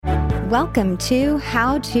Welcome to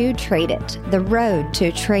How to Trade It, the road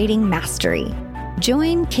to trading mastery.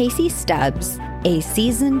 Join Casey Stubbs, a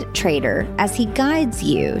seasoned trader, as he guides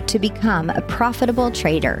you to become a profitable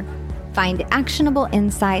trader. Find actionable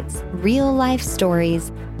insights, real-life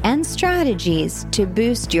stories, and strategies to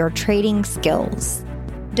boost your trading skills.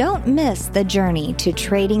 Don't miss the journey to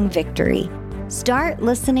trading victory. Start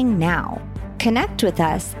listening now. Connect with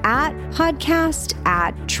us at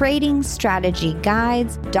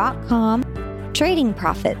podcast@tradingstrategyguides.com. Trading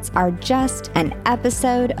profits are just an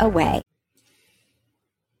episode away.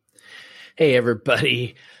 Hey,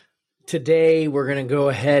 everybody. Today, we're going to go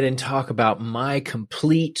ahead and talk about my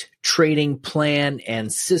complete trading plan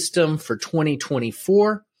and system for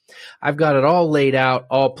 2024. I've got it all laid out,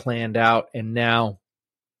 all planned out, and now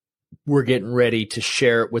we're getting ready to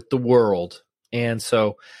share it with the world. And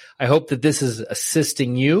so I hope that this is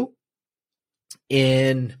assisting you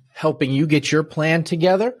in helping you get your plan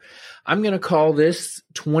together. I'm going to call this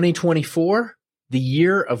 2024 the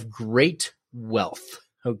year of great wealth.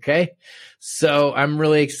 Okay. So I'm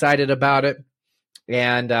really excited about it.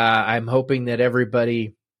 And I'm hoping that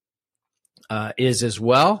everybody is as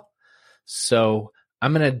well. So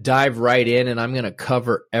I'm going to dive right in and I'm going to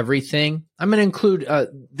cover everything. I'm going to include,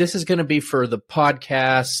 this is going to be for the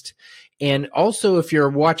podcast. And also, if you're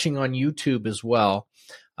watching on YouTube as well,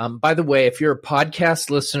 by the way, if you're a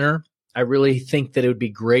podcast listener, I really think that it would be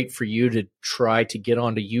great for you to try to get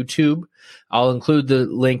onto YouTube. I'll include the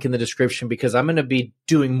link in the description because I'm going to be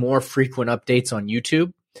doing more frequent updates on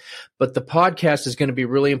YouTube. But the podcast is going to be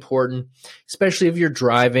really important, especially if you're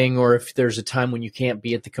driving or if there's a time when you can't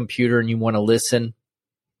be at the computer and you want to listen.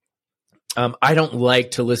 I don't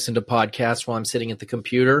like to listen to podcasts while I'm sitting at the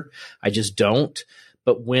computer. I just don't.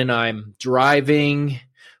 But when I'm driving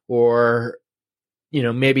or,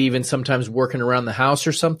 maybe even sometimes working around the house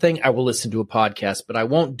or something, I will listen to a podcast, but I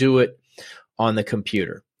won't do it on the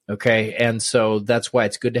computer. Okay. And so that's why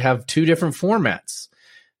it's good to have two different formats.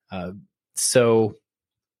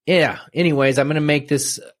 Anyways, I'm going to make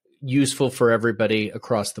this useful for everybody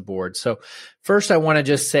across the board. So first, I want to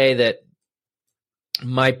just say that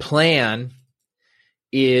my plan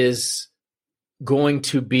is going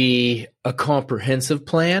to be a comprehensive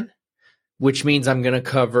plan, which means I'm going to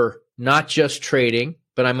cover not just trading,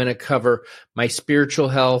 but I'm going to cover my spiritual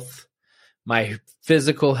health, my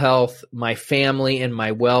physical health, my family and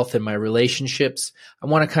my wealth and my relationships. I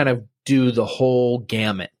want to kind of do the whole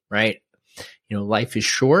gamut, right? Life is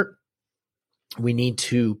short. We need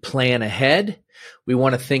to plan ahead. We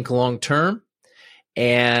want to think long term.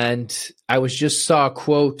 And I just saw a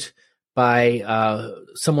quote by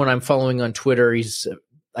someone I'm following on Twitter.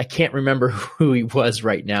 I can't remember who he was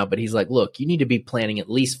right now, but he's like, look, you need to be planning at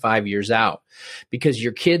least 5 years out because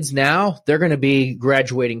your kids now, they're going to be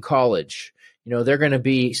graduating college. They're going to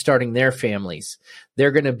be starting their families.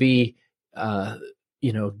 They're going to be,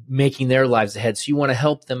 making their lives ahead. So you want to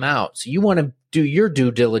help them out. So you want to do your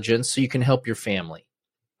due diligence so you can help your family.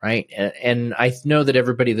 Right. And I know that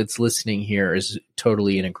everybody that's listening here is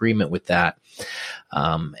totally in agreement with that.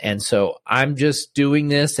 And so I'm just doing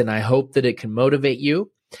this and I hope that it can motivate you.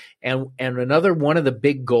 And another one of the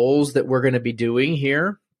big goals that we're going to be doing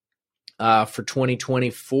here for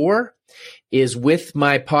 2024 is with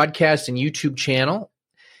my podcast and YouTube channel.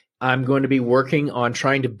 I'm going to be working on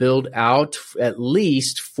trying to build out at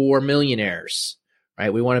least 4 millionaires.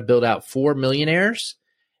 Right. We want to build out 4 millionaires.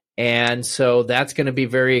 And so that's going to be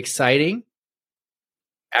very exciting.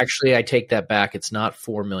 Actually, I take that back. It's not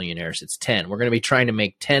 4 millionaires. It's 10. We're going to be trying to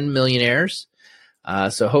make 10 millionaires.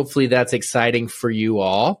 So hopefully that's exciting for you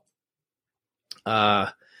all.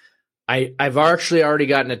 I've actually already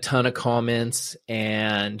gotten a ton of comments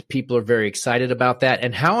and people are very excited about that.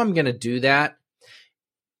 And how I'm going to do that,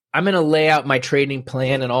 I'm going to lay out my trading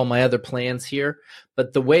plan and all my other plans here.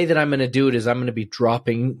 But the way that I'm going to do it is I'm going to be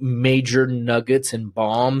dropping major nuggets and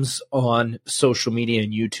bombs on social media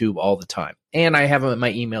and YouTube all the time. And I have them at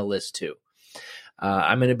my email list too.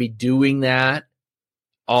 I'm going to be doing that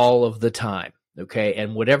all of the time. Okay.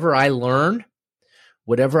 And whatever I learn,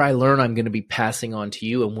 I'm going to be passing on to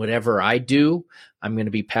you. And whatever I do, I'm going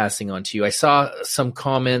to be passing on to you. I saw some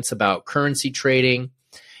comments about currency trading.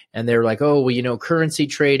 And they're like, oh, well, currency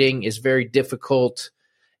trading is very difficult.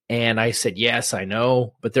 And I said, yes, I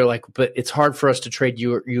know. But they're like, but it's hard for us to trade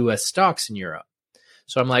U.S. stocks in Europe.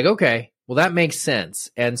 So I'm like, okay, well, that makes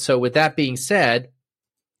sense. And so with that being said,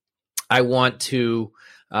 I want to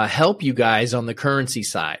help you guys on the currency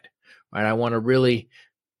side. Right? I want to really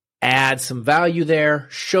add some value there,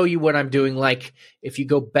 show you what I'm doing. Like if you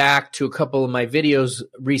go back to a couple of my videos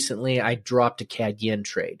recently, I dropped a CAD yen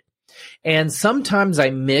trade. And sometimes I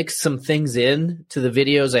mix some things in to the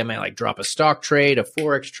videos. I might like drop a stock trade, a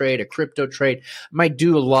Forex trade, a crypto trade. I might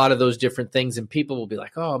do a lot of those different things, and people will be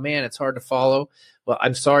like, oh man, it's hard to follow. Well,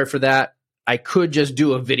 I'm sorry for that. I could just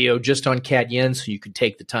do a video just on CAD Yen so you could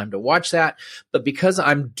take the time to watch that. But because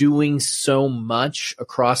I'm doing so much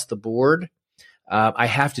across the board, I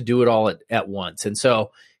have to do it all at once. And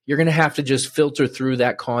so you're going to have to just filter through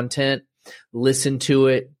that content, listen to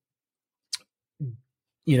it,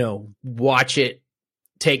 watch it,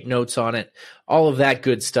 take notes on it, all of that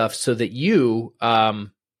good stuff so that you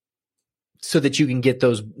can get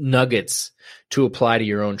those nuggets to apply to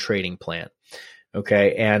your own trading plan.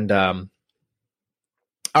 Okay. And,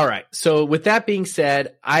 all right. So with that being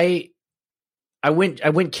said, I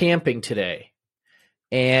went camping today,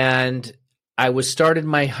 and I started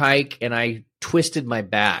my hike and I twisted my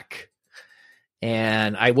back,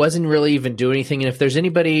 and I wasn't really even doing anything. And if there's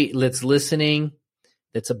anybody that's listening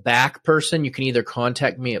that's a back person, you can either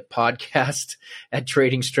contact me at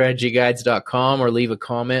podcast@tradingstrategyguides.com or leave a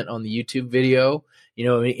comment on the YouTube video,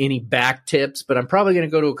 any back tips. But I'm probably going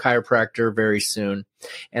to go to a chiropractor very soon.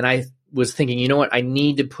 And I was thinking, you know what? I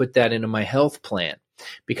need to put that into my health plan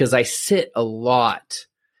because I sit a lot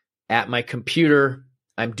at my computer.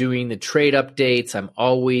 I'm doing the trade updates. I'm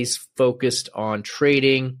always focused on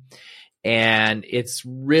trading, and it's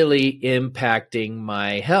really impacting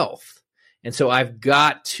my health. And so I've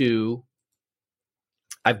got to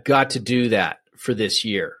do that for this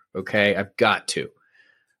year. Okay. I've got to.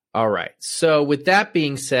 All right. So with that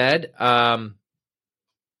being said, I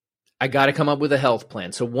got to come up with a health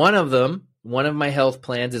plan. So one of my health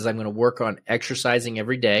plans is I'm going to work on exercising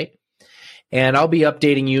every day, and I'll be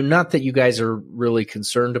updating you. Not that you guys are really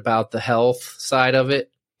concerned about the health side of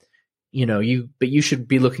it, but you should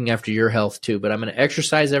be looking after your health too. But I'm going to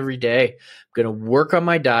exercise every day. I'm going to work on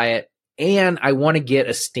my diet. And I want to get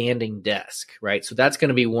a standing desk, right? So that's going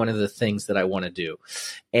to be one of the things that I want to do.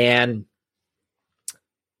 And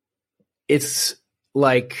it's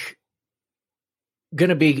like going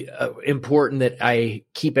to be important that I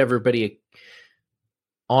keep everybody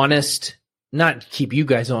honest, not keep you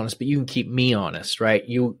guys honest, but you can keep me honest, right?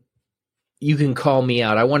 You can call me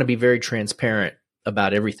out. I want to be very transparent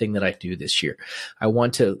about everything that I do this year. I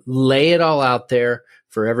want to lay it all out there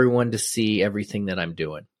for everyone to see everything that I'm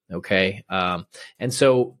doing. Okay. And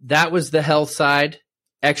so that was the health side,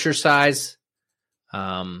 exercise,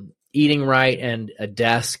 eating right, and a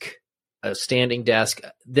standing desk.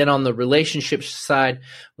 Then on the relationships side,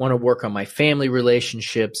 want to work on my family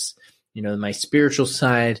relationships, my spiritual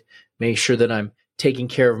side, make sure that I'm taking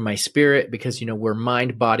care of my spirit because, we're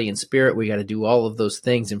mind, body, and spirit. We got to do all of those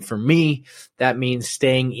things. And for me, that means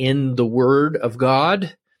staying in the Word of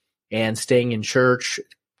God and staying in church,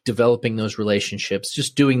 developing those relationships.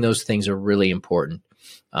 Just doing those things are really important.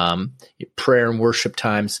 Prayer and worship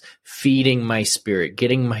times, feeding my spirit,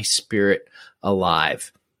 getting my spirit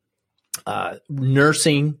alive,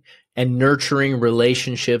 nursing and nurturing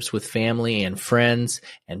relationships with family and friends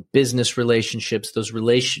and business relationships. Those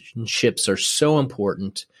relationships are so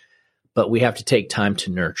important, but we have to take time to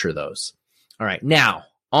nurture those. All right. Now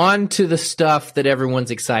on to the stuff that everyone's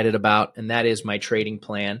excited about, and that is my trading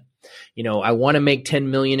plan. I want to make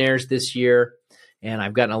 10 millionaires this year, and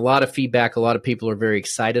I've gotten a lot of feedback. A lot of people are very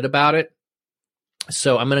excited about it.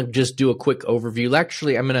 So I'm going to just do a quick overview.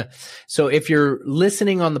 Actually, so if you're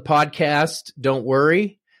listening on the podcast, don't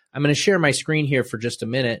worry. I'm going to share my screen here for just a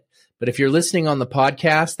minute. But if you're listening on the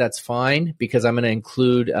podcast, that's fine because I'm going to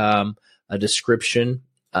include a description,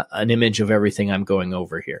 an image of everything I'm going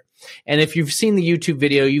over here. And if you've seen the YouTube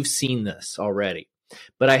video, you've seen this already.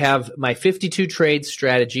 But I have my 52 trade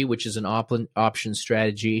strategy, which is an option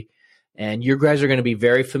strategy. And you guys are going to be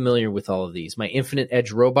very familiar with all of these. My Infinite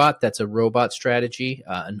Edge robot, that's a robot strategy,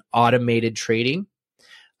 an automated trading,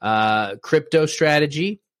 crypto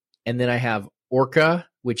strategy. And then I have Orca,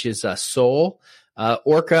 which is a Sol.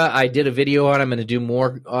 Orca, I did a video on. I'm going to do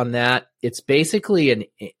more on that. It's basically an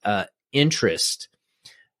interest.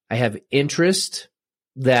 I have interest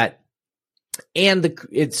that, and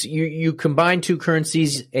you combine two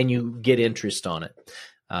currencies and you get interest on it.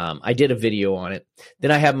 I did a video on it.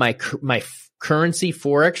 Then I have my currency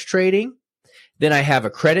Forex trading. Then I have a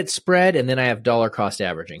credit spread, and then I have dollar cost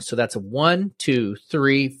averaging. So that's 1, 2,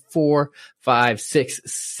 3, 4, 5, 6,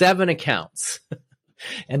 7 accounts.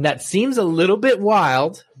 And that seems a little bit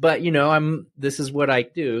wild, but this is what I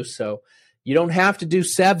do. So you don't have to do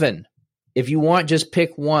 7. If you want, just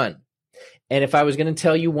pick one. And if I was going to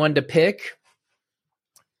tell you one to pick,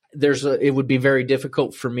 it would be very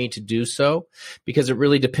difficult for me to do so because it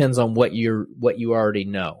really depends on what you already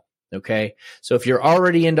know. Okay. So if you're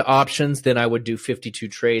already into options, then I would do 52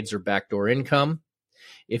 trades or backdoor income.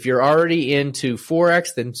 If you're already into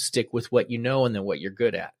Forex, then stick with what you know and then what you're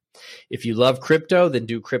good at. If you love crypto, then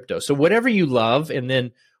do crypto. So whatever you love, and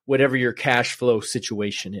then whatever your cash flow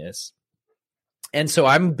situation is. And so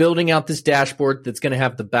I'm building out this dashboard that's going to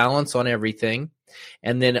have the balance on everything.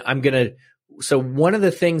 And then so one of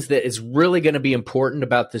the things that is really going to be important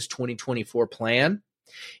about this 2024 plan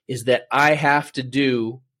is that I've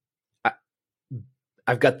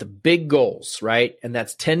got the big goals, right? And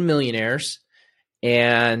that's 10 millionaires.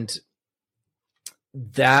 And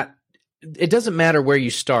that it doesn't matter where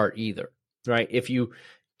you start either, right? If you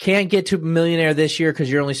can't get to a millionaire this year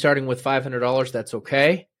because you're only starting with $500, that's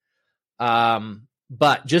okay.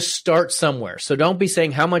 But just start somewhere. So don't be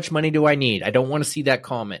saying, how much money do I need? I don't want to see that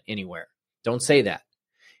comment anywhere. Don't say that.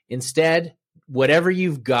 Instead, whatever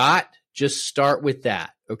you've got, just start with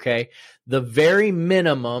that, okay? The very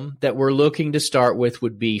minimum that we're looking to start with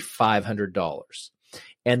would be $500.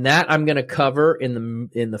 And that I'm going to cover in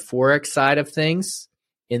the Forex side of things,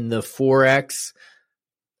 in the Forex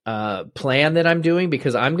plan that I'm doing,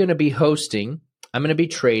 because I'm going to be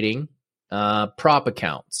trading prop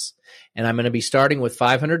accounts. And I'm going to be starting with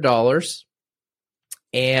 $500,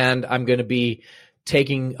 and I'm going to be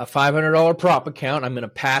taking a $500 prop account. I'm going to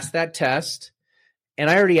pass that test, and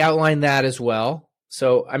I already outlined that as well.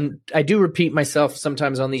 So I do repeat myself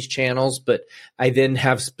sometimes on these channels, but I then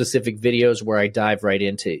have specific videos where I dive right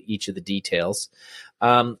into each of the details.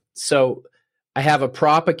 So I have a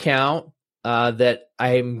prop account that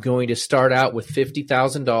I'm going to start out with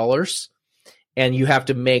 $50,000, and you have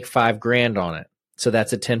to make $5,000 on it. So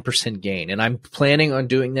that's a 10% gain. And I'm planning on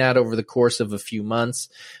doing that over the course of a few months.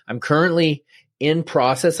 I'm currently in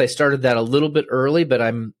process. I started that a little bit early, but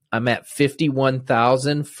I'm at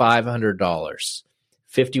 $51,500.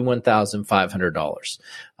 $51,500.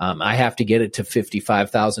 I have to get it to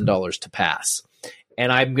 $55,000 to pass.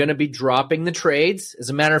 And I'm going to be dropping the trades.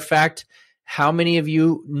 As a matter of fact, how many of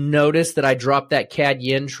you noticed that I dropped that CAD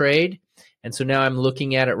yen trade? And so now I'm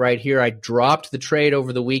looking at it right here. I dropped the trade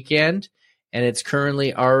over the weekend, and it's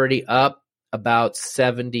currently already up about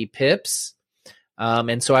 70 pips.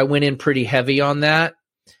 And so I went in pretty heavy on that.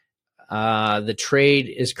 The trade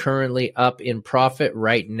is currently up in profit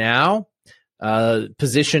right now.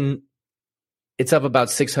 Position, it's up about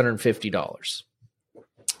 $650.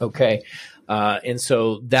 Okay. And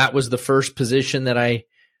so that was the first position that I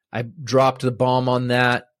dropped the bomb on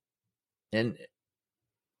that and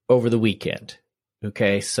over the weekend.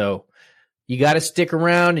 Okay. So you got to stick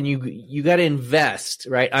around, and you got to invest,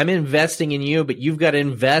 right? I'm investing in you, but you've got to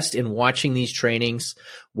invest in watching these trainings,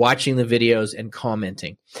 watching the videos, and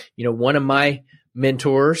commenting. You know, one of my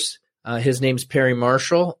mentors, his name's Perry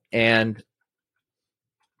Marshall, and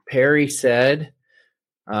Perry said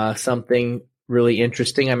something really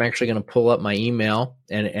interesting. I'm actually going to pull up my email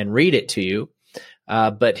and read it to you.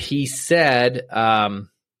 But he said,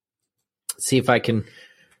 see if I can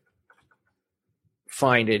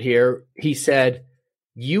find it here. He said,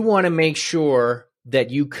 you want to make sure that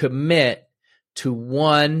you commit to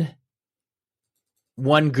one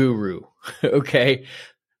guru. Okay.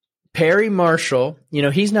 Perry Marshall, you know,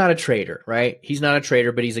 he's not a trader, right? He's not a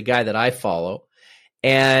trader, but he's a guy that I follow,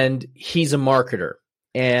 and he's a marketer,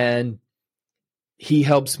 and he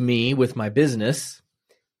helps me with my business.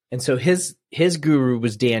 And so his guru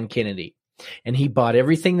was Dan Kennedy, and he bought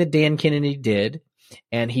everything that Dan Kennedy did.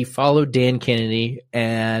 And he followed Dan Kennedy,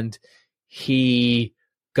 and he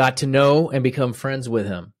got to know and become friends with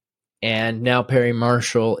him. And now Perry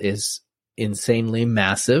Marshall is insanely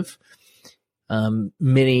massive.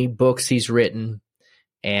 Many books he's written,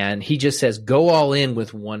 and he just says, go all in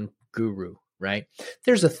with one guru, right?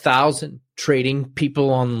 There's 1,000 trading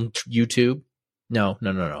people on YouTube. No.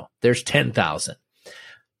 There's 10,000.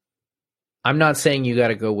 I'm not saying you got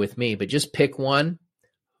to go with me, but just pick one.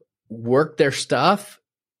 Work their stuff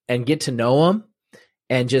and get to know them,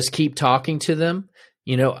 and just keep talking to them.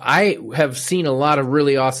 You know, I have seen a lot of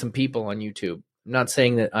really awesome people on YouTube. I'm not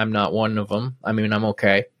saying that I'm not one of them. I mean, I'm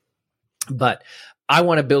okay, but I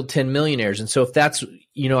want to build 10 millionaires. And so if that's,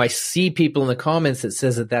 you know, I see people in the comments that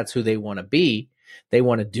says that that's who they want to be. They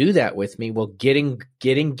want to do that with me. Well, get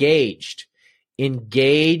engaged,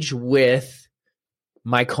 engage with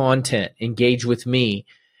my content, engage with me,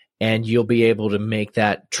 and you'll be able to make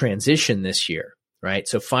that transition this year, right?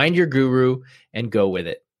 So find your guru and go with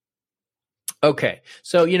it. Okay,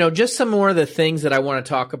 so, you know, just some more of the things that I want to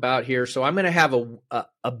talk about here. So I'm going to have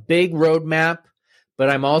a big roadmap,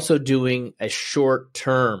 but I'm also doing a short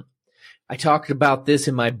term. I talked about this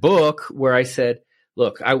in my book where I said,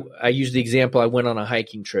 look, I used the example. I went on a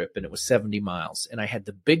hiking trip and it was 70 miles and I had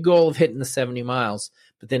the big goal of hitting the 70 miles,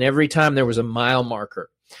 but then every time there was a mile marker.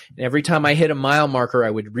 And every time I hit a mile marker, I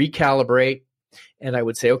would recalibrate and I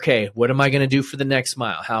would say, okay, what am I going to do for the next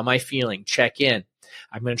mile? How am I feeling? Check in.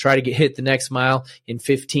 I'm going to try to hit the next mile in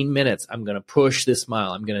 15 minutes. I'm going to push this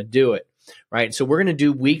mile. I'm going to do it. Right. So we're going to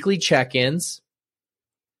do weekly check-ins.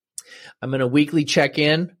 I'm going to weekly check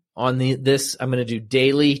in on this. I'm going to do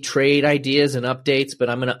daily trade ideas and updates, but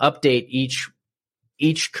I'm going to update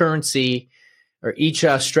each currency or each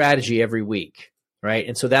strategy every week. Right.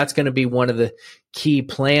 And so that's going to be one of the key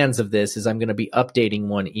plans of this is I'm going to be updating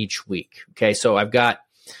one each week. Okay. So I've got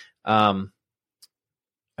all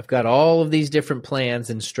of these different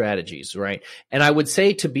plans and strategies. Right. And I would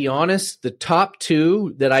say, to be honest, the top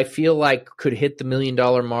two that I feel like could hit the $1 million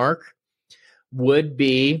mark would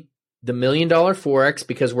be the $1 million Forex,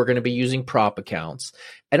 because we're going to be using prop accounts.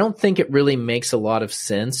 I don't think it really makes a lot of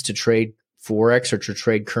sense to trade Forex or to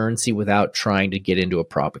trade currency without trying to get into a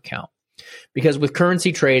prop account. Because with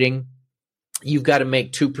currency trading, you've got to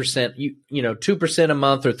make 2%, 2% a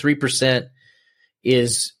month or 3%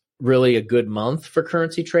 is really a good month for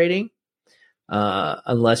currency trading,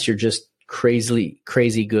 unless you're just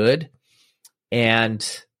crazy good.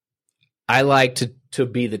 And I like to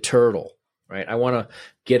be the turtle, right? I want to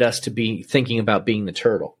get us to be thinking about being the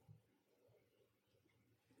turtle,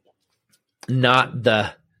 not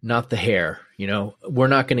the hare. We're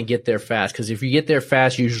not going to get there fast, because if you get there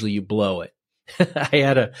fast, usually you blow it.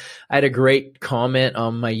 I had a great comment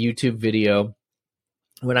on my YouTube video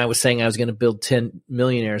when I was saying I was going to build 10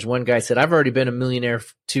 millionaires. One guy said, I've already been a millionaire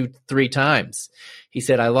 2-3 times. He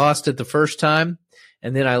said, I lost it the first time,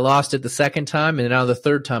 and then I lost it the second time, and now the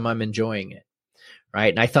third time I'm enjoying it.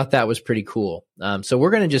 Right. And I thought that was pretty cool. So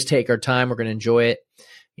we're going to just take our time. We're going to enjoy it.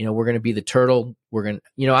 We're going to be the turtle. We're going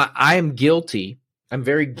to, I am guilty. I'm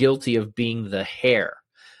very guilty of being the hare.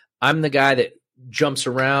 I'm the guy that jumps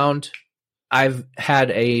around. I've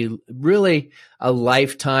had a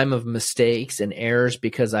lifetime of mistakes and errors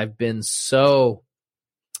because I've been so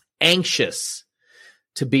anxious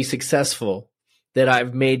to be successful that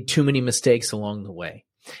I've made too many mistakes along the way.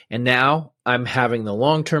 And now I'm having the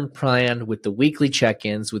long-term plan with the weekly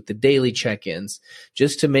check-ins, with the daily check-ins,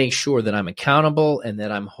 just to make sure that I'm accountable and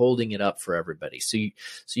that I'm holding it up for everybody. So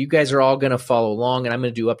you guys are all going to follow along, and I'm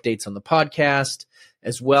going to do updates on the podcast,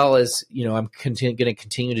 as well as, I'm going to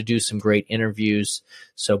continue to do some great interviews.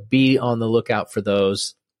 So be on the lookout for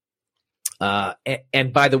those.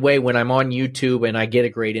 And by the way, when I'm on YouTube and I get a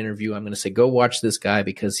great interview, I'm going to say, go watch this guy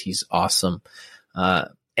because he's awesome.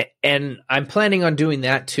 And I'm planning on doing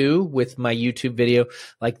that too with my YouTube video.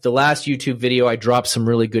 Like the last YouTube video, I dropped some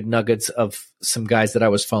really good nuggets of some guys that I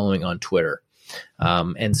was following on Twitter.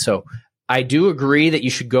 And so I do agree that you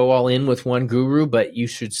should go all in with one guru, but you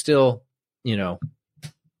should still,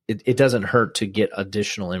 it doesn't hurt to get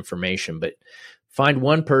additional information, but find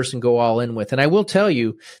one person, go all in with. And I will tell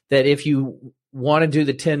you that if you want to do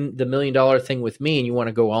the $1 million thing with me and you want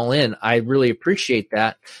to go all in, I really appreciate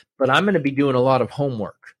that. But I'm going to be doing a lot of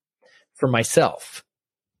homework for myself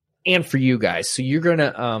and for you guys. So you're going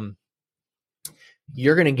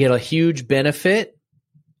to get a huge benefit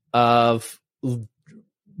of all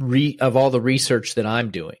the research that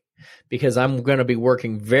I'm doing, because I'm going to be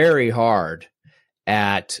working very hard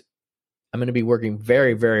very,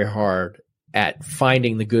 very hard at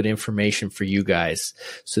finding the good information for you guys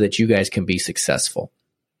so that you guys can be successful.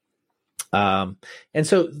 And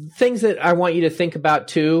so things that I want you to think about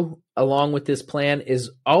too, along with this plan,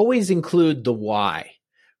 is always include the why,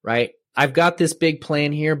 right? I've got this big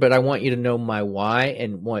plan here, but I want you to know my why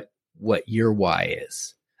and what your why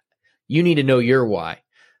is. You need to know your why.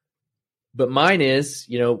 But mine is,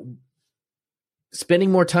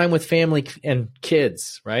 spending more time with family and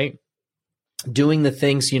kids, right? Doing the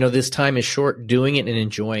things, this time is short, doing it and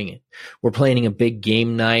enjoying it. We're planning a big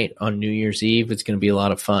game night on New Year's Eve. It's going to be a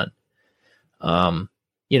lot of fun.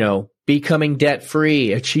 Becoming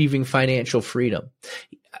debt-free, achieving financial freedom.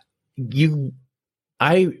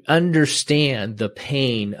 I understand the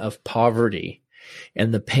pain of poverty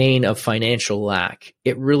and the pain of financial lack.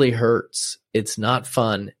 It really hurts. It's not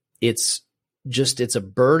fun. It's a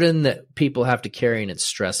burden that people have to carry, and it's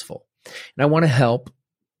stressful. And I want to help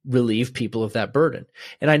relieve people of that burden.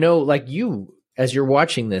 And I know, like you, as you're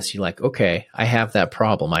watching this, you're like, okay, I have that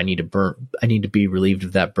problem. I need to be relieved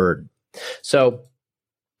of that burden. So,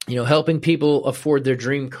 helping people afford their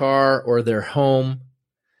dream car or their home,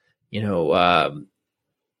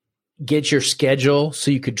 get your schedule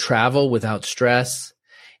so you could travel without stress,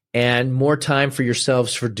 and more time for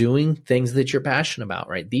yourselves for doing things that you're passionate about,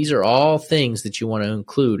 right? These are all things that you want to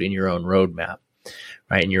include in your own roadmap,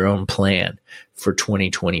 right, and your own plan for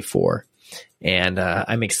 2024. And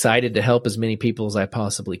I'm excited to help as many people as I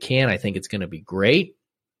possibly can. I think it's going to be great.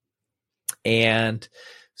 And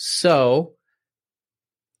so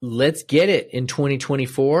let's get it in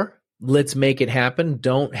 2024. Let's make it happen.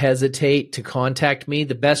 Don't hesitate to contact me.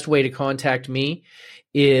 The best way to contact me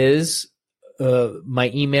is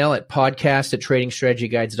my email at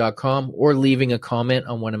podcast@tradingstrategyguides.com or leaving a comment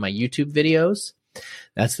on one of my YouTube videos.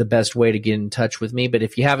 That's the best way to get in touch with me. But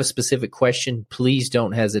if you have a specific question, please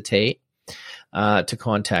don't hesitate to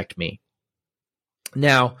contact me.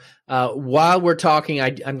 Now, while we're talking,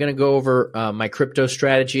 I'm going to go over my crypto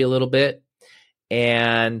strategy a little bit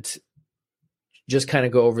and just kind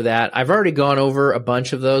of go over that. I've already gone over a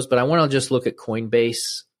bunch of those, but I want to just look at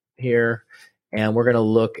Coinbase here, and we're going to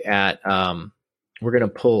look at, we're going to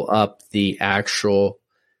pull up the actual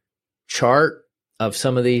chart of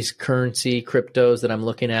some of these currency cryptos that I'm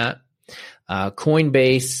looking at.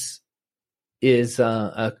 Coinbase is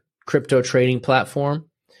a crypto trading platform,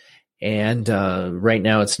 and right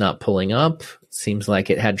now it's not pulling up. It seems like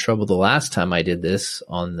it had trouble the last time I did this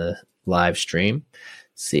on the live stream.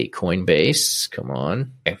 Let's see, Coinbase, come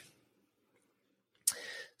on. Okay.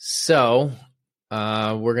 So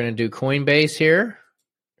we're going to do Coinbase here,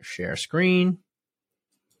 share screen.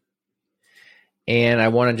 And I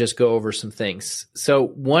want to just go over some things. So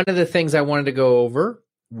one of the things I wanted to go over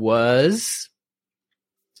was,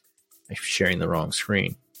 I'm sharing the wrong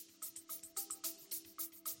screen.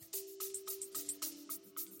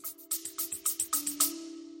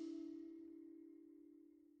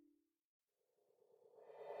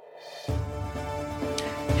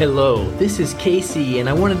 Hello, this is Casey, and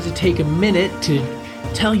I wanted to take a minute to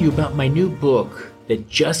tell you about my new book that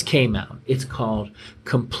just came out. It's called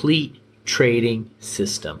Complete Trading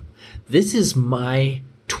System. This is my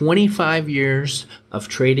 25 years of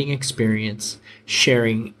trading experience,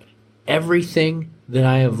 sharing everything that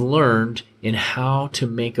I have learned in how to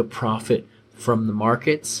make a profit from the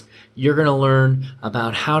markets. You're going to learn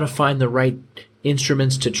about how to find the right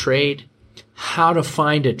instruments to trade, how to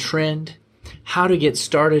find a trend, how to get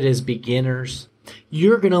started as beginners.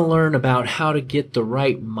 You're going to learn about how to get the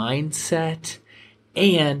right mindset,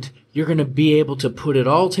 and you're going to be able to put it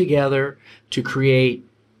all together to create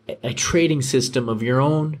a trading system of your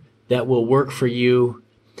own that will work for you.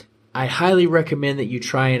 I highly recommend that you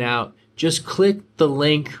try it out. Just click the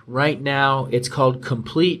link right now. It's called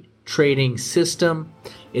Complete Trading System.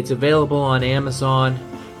 It's available on Amazon.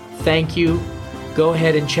 Thank you. Go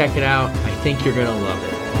ahead and check it out. I think you're going to love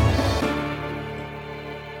it.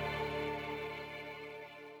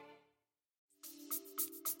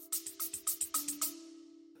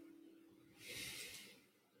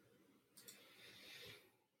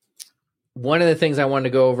 One of the things I wanted to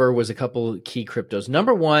go over was a couple of key cryptos.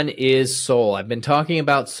 Number one is Sol. I've been talking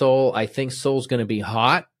about Sol. I think Sol's going to be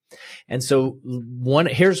hot. And so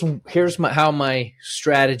here's how my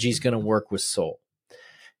strategy is going to work with Sol.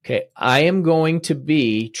 Okay, I am going to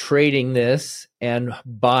be trading this and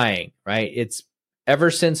buying, right? It's ever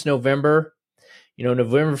since November.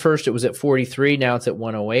 November 1st, it was at 43. Now it's at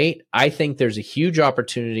 108. I think there's a huge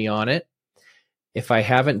opportunity on it. If I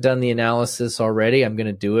haven't done the analysis already, I'm going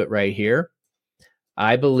to do it right here.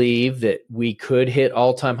 I believe that we could hit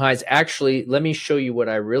all-time highs. Actually, let me show you what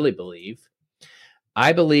I really believe.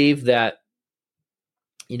 I believe that,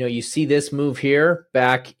 you see this move here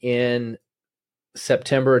back in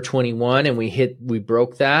September of 21, and we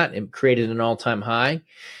broke that and created an all-time high.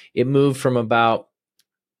 It moved from about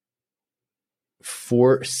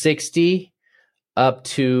 460 up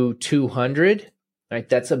to 200. Right?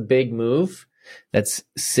 That's a big move. That's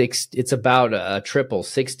it's about a triple,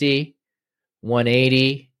 60,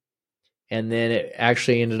 180, and then it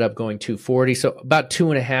actually ended up going 240. So about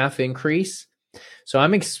 2.5 increase. So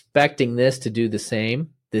I'm expecting this to do the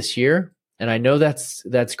same this year. And I know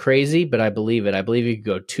that's crazy, but I believe it. I believe you could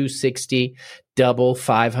go 260, double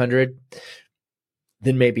 500,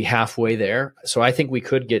 then maybe halfway there. So I think we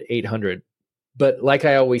could get 800. But like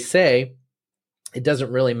I always say, it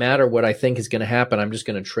doesn't really matter what I think is going to happen. I'm just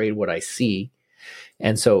going to trade what I see.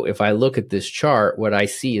 And so if I look at this chart, what I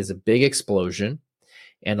see is a big explosion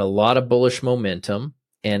and a lot of bullish momentum,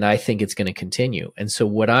 and I think it's going to continue. And so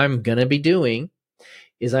what I'm going to be doing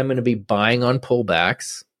is I'm going to be buying on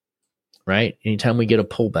pullbacks, right? Anytime we get a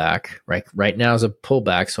pullback, right now is a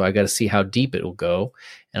pullback, so I got to see how deep it will go,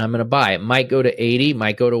 and I'm going to buy. It might go to 80,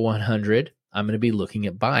 might go to 100. I'm going to be looking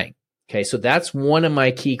at buying. Okay, so that's one of my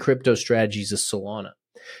key crypto strategies is Solana.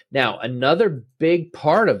 Now, another big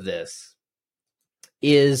part of this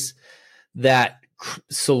is that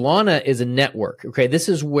Solana is a network. Okay, this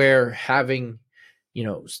is where having,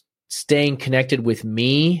 staying connected with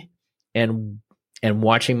me and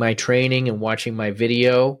watching my training and watching my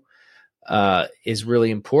video is really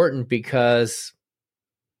important, because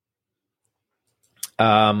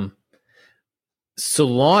Solana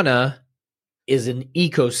is an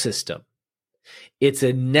ecosystem. It's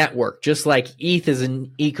a network, just like ETH is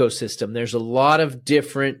an ecosystem. There's a lot of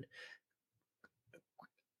different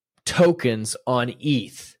tokens on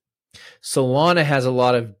ETH. Solana has a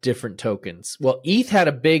lot of different tokens. Well, ETH had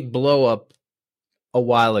a big blow up a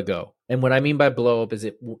while ago. And what I mean by blow up is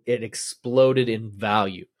it exploded in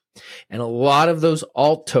value. And a lot of those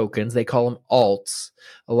alt tokens, they call them alts,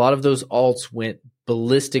 a lot of those alts went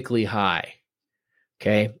ballistically high.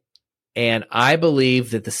 Okay. And I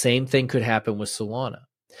believe that the same thing could happen with Solana.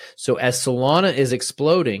 So as Solana is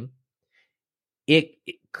exploding, it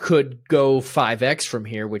could go 5x from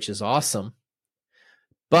here, which is awesome.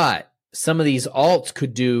 But some of these alts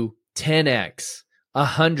could do 10x,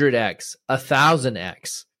 100x,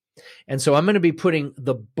 1000x. And so I'm going to be putting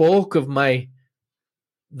the bulk of my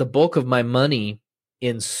money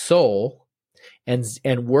in Sol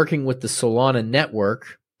and working with the Solana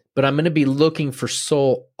network, but I'm going to be looking for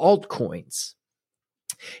Sol altcoins.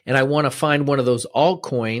 And I want to find one of those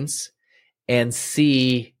altcoins and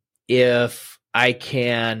see if I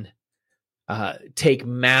can take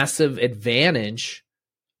massive advantage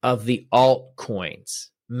of the altcoins,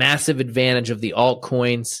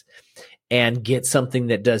 and get something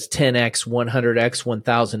that does 10x, 100x,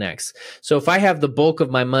 1000x. So if I have the bulk of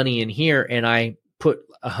my money in here and I put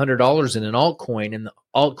 $100 in an altcoin and the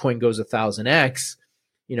altcoin goes 1000x,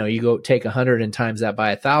 you go take 100 and times that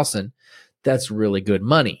by 1,000, that's really good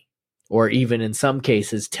money. Or even in some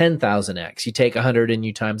cases, 10,000x. You take 100 and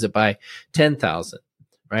you times it by 10,000,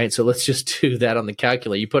 right? So let's just do that on the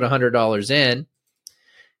calculator. You put $100 in,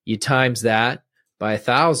 you times that by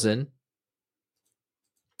 1,000,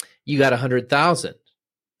 you got 100,000,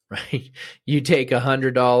 right? You take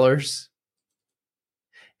 $100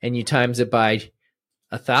 and you times it by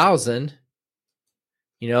 1,000,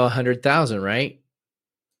 100,000, right?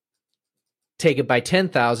 Take it by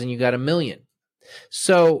 10,000, you got $1 million.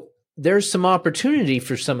 So there's some opportunity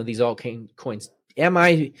for some of these altcoins.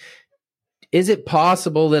 Is it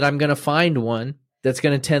possible that I'm going to find one that's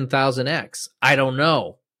going to 10,000x? I don't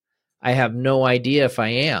know. I have no idea if I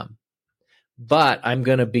am. But I'm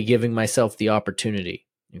going to be giving myself the opportunity.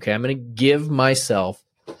 Okay, I'm going to give myself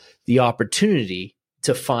the opportunity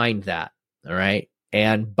to find that. All right.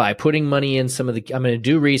 And by putting money in I'm going to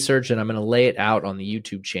do research and I'm going to lay it out on the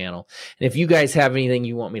YouTube channel. And if you guys have anything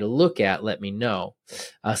you want me to look at, let me know.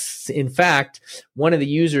 In fact, one of the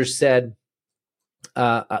users said,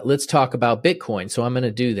 let's talk about Bitcoin. So I'm going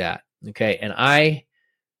to do that. Okay. And I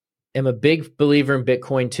am a big believer in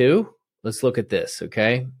Bitcoin too. Let's look at this.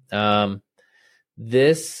 Okay.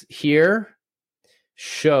 This here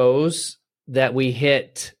shows that we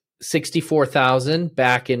hit 64,000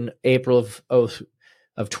 back in April of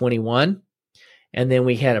 21. And then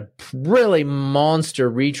we had a really monster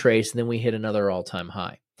retrace, and then we hit another all-time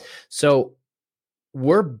high. So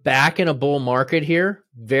we're back in a bull market here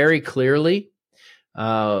very clearly.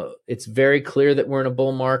 It's very clear that we're in a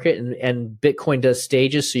bull market, and Bitcoin does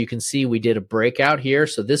stages. So you can see we did a breakout here.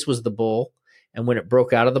 So this was the bull. And when it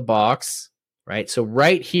broke out of the box, right? So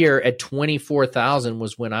right here at 24,000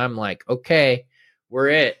 was when I'm like, okay, we're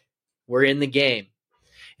in the game.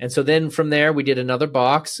 And so then from there, we did another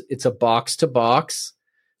box. It's a box to box.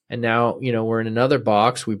 And now, we're in another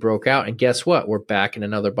box. We broke out. And guess what? We're back in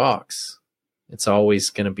another box. It's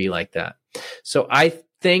always going to be like that. So I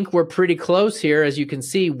think we're pretty close here. As you can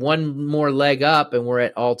see, one more leg up and we're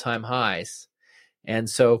at all-time highs. And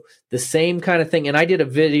so the same kind of thing. And I did a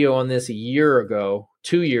video on this a year ago,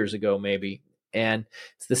 2 years ago, maybe. And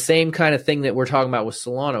it's the same kind of thing that we're talking about with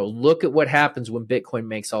Solana. Look at what happens when Bitcoin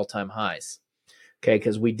makes all-time highs. Okay,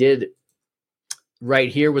 because we did right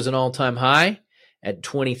here was an all-time high at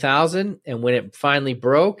 20,000. And when it finally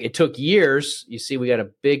broke, it took years. You see, we got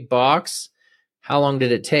a big box. How long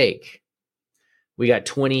did it take? We got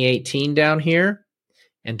 2018 down here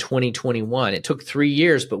and 2021. It took 3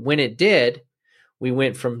 years, but when it did, we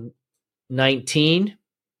went from 19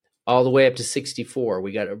 all the way up to 64.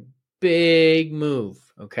 We got a big move,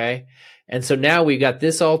 okay? And so now we got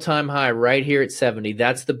this all-time high right here at 70.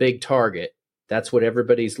 That's the big target. That's what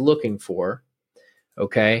everybody's looking for,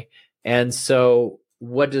 okay? And so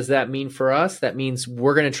what does that mean for us? That means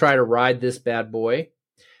we're going to try to ride this bad boy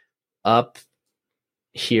up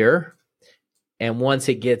here. And once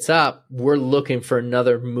it gets up, we're looking for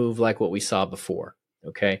another move like what we saw before,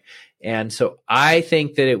 okay? And so I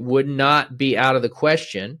think that it would not be out of the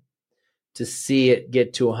question to see it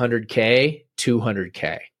get to 100K,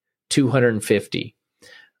 200K, 250.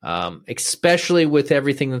 Especially with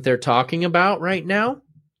everything that they're talking about right now,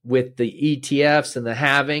 with the ETFs and the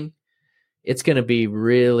halving, it's going to be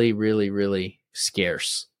really, really, really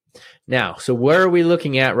scarce. Now, so where are we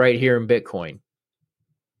looking at right here in Bitcoin?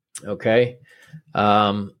 Okay.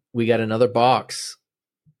 We got another box.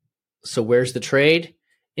 So where's the trade?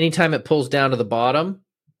 Anytime it pulls down to the bottom,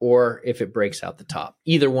 or if it breaks out the top.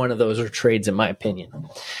 Either one of those are trades, in my opinion.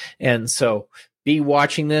 And so be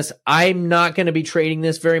watching this. I'm not going to be trading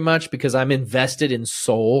this very much because I'm invested in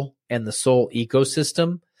Sol and the Sol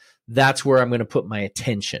ecosystem. That's where I'm going to put my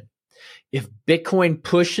attention. If Bitcoin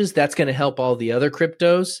pushes, that's going to help all the other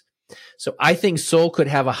cryptos. So I think Sol could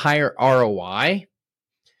have a higher ROI.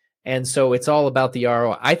 And so it's all about the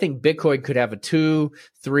ROI. I think Bitcoin could have a 2,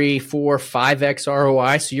 3, 4, 5x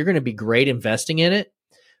ROI. So you're going to be great investing in it.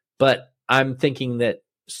 But I'm thinking that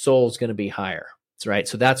Sol is going to be higher, right?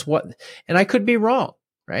 So that's what, and I could be wrong,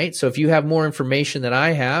 right? So if you have more information than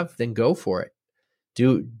I have, then go for it.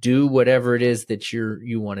 Do whatever it is that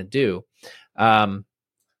you want to do.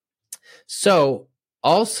 So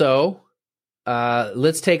also,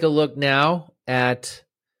 let's take a look now at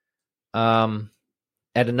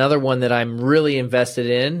another one that I'm really invested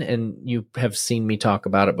in, and you have seen me talk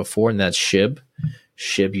about it before, and that's SHIB.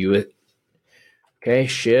 SHIB. Okay,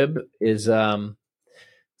 SHIB is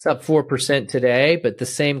it's up 4% today, but the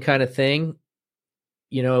same kind of thing.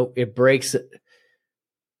 You know, if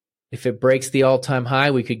it breaks the all-time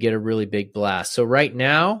high, we could get a really big blast. So right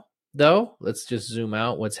now, though, let's just zoom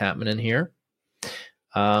out what's happening here.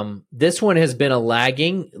 This one has been a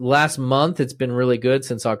lagging. Last month, it's been really good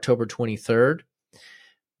since October 23rd,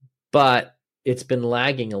 but it's been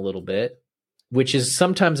lagging a little bit, which is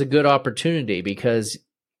sometimes a good opportunity because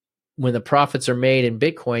when the profits are made in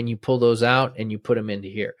Bitcoin, you pull those out and you put them into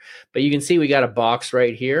here. But you can see we got a box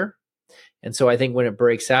right here. And so I think when it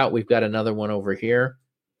breaks out, we've got another one over here.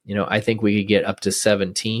 You know, I think we could get up to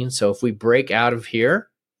 17. So if we break out of here,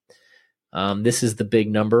 this is the big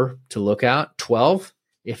number to look at, 12.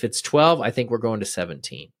 If it's 12, I think we're going to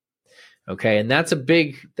 17. Okay, and that's a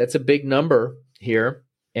big number here,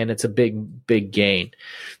 and it's a big gain.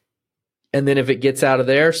 And then if it gets out of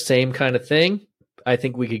there, same kind of thing. I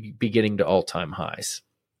think we could be getting to all-time highs.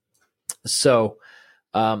 So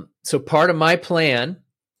part of my plan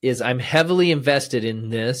is I'm heavily invested in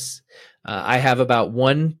this. I have about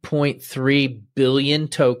 1.3 billion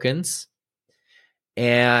tokens.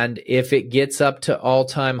 And if it gets up to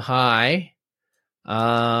all-time high,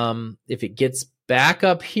 if it gets back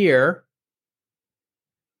up here,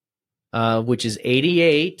 which is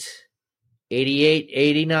 88,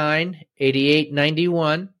 89, 88,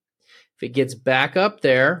 91, if it gets back up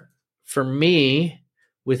there, for me,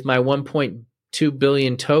 with my 1.2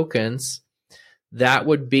 billion tokens, that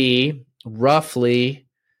would be roughly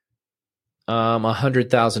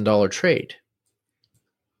 $100,000 trade.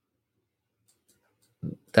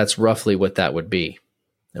 That's roughly what that would be.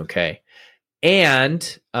 Okay. And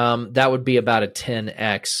that would be about a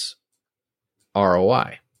 10x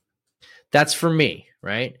ROI. That's for me,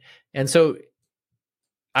 right? And so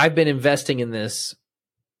I've been investing in this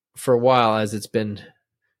for a while as it's been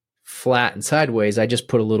flat and sideways. I just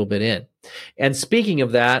put a little bit in. And speaking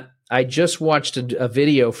of that, I just watched a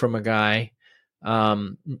video from a guy.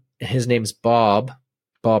 His name's Bob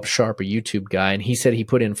Sharp, a YouTube guy, and he said he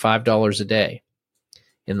put in $5 a day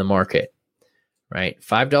in the market, right?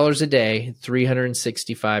 $5 a day,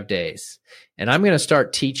 365 days. And I'm going to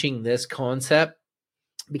start teaching this concept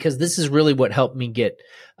because this is really what helped me get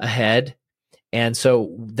ahead. And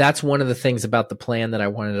so that's one of the things about the plan that I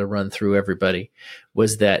wanted to run through everybody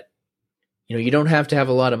was that, you know, you don't have to have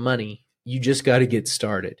a lot of money. You just got to get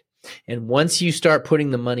started. And once you start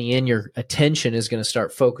putting the money in, your attention is going to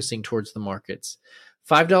start focusing towards the markets.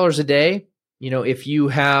 $5 a day, you know, if you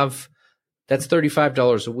have, that's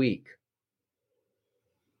 $35 a week.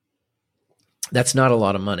 That's not a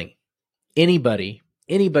lot of money. Anybody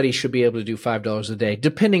should be able to do $5 a day,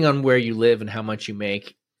 depending on where you live and how much you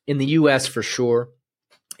make. In the US, for sure.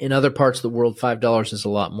 In other parts of the world, $5 is a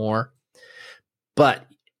lot more. But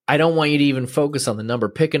I don't want you to even focus on the number.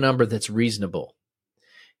 Pick a number that's reasonable.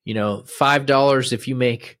 You know, $5, if you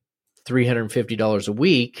make $350 a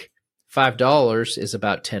week, $5 is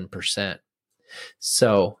about 10%.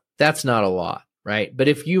 So that's not a lot, right? But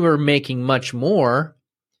if you are making much more,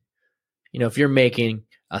 you know, if you're making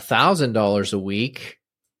 $1,000 a week,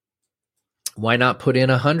 why not put in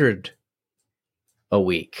 $100 a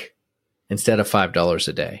week instead of $5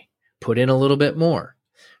 a day? Put in a little bit more,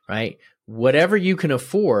 right? Whatever you can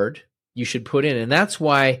afford, you should put in. And that's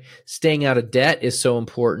why staying out of debt is so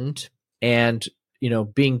important. And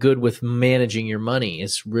being good with managing your money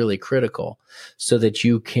is really critical so that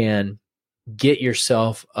you can get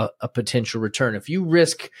yourself a potential return. If you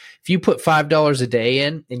put $5 a day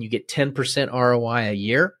in and you get 10% ROI a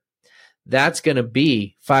year, that's going to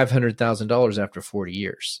be $500,000 after 40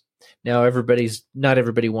 years. Now, not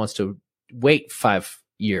everybody wants to wait 5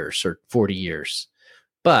 years or 40 years,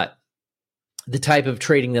 but the type of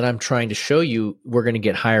trading that I'm trying to show you, we're going to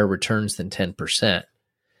get higher returns than 10%.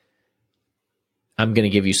 I'm going to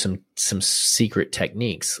give you some secret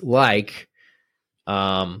techniques, like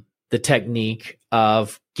the technique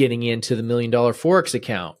of getting into the $1 million Forex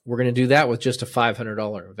account. We're going to do that with just a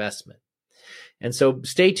 $500 investment. And so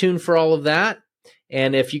stay tuned for all of that.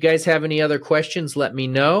 And if you guys have any other questions, let me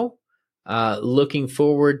know. Looking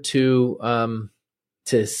forward to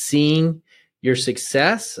seeing your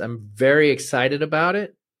success. I'm very excited about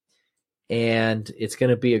it. And it's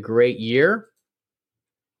going to be a great year.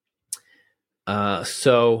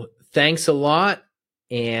 So thanks a lot.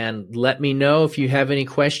 And let me know if you have any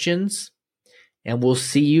questions, and we'll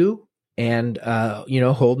see you. And,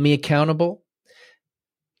 hold me accountable.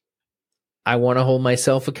 I want to hold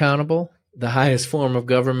myself accountable. The highest form of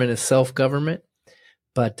government is self-government.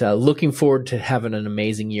 But looking forward to having an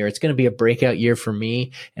amazing year. It's going to be a breakout year for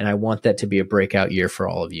me, and I want that to be a breakout year for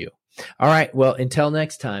all of you. All right. Well, until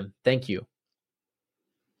next time, thank you.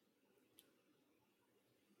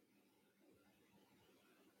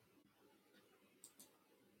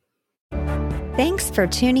 Thanks for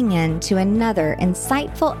tuning in to another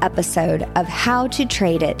insightful episode of How to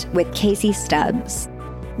Trade It with Casey Stubbs.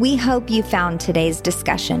 We hope you found today's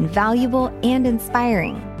discussion valuable and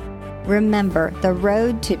inspiring. Remember, the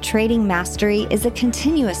road to trading mastery is a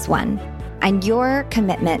continuous one, and your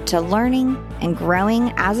commitment to learning and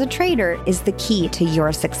growing as a trader is the key to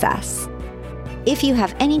your success. If you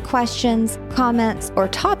have any questions, comments, or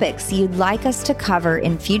topics you'd like us to cover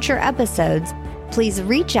in future episodes, please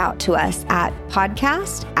reach out to us at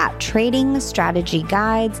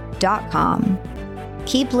podcast@tradingstrategyguides.com.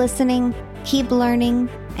 Keep listening, keep learning,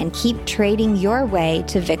 and keep trading your way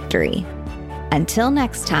to victory. Until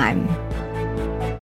next time.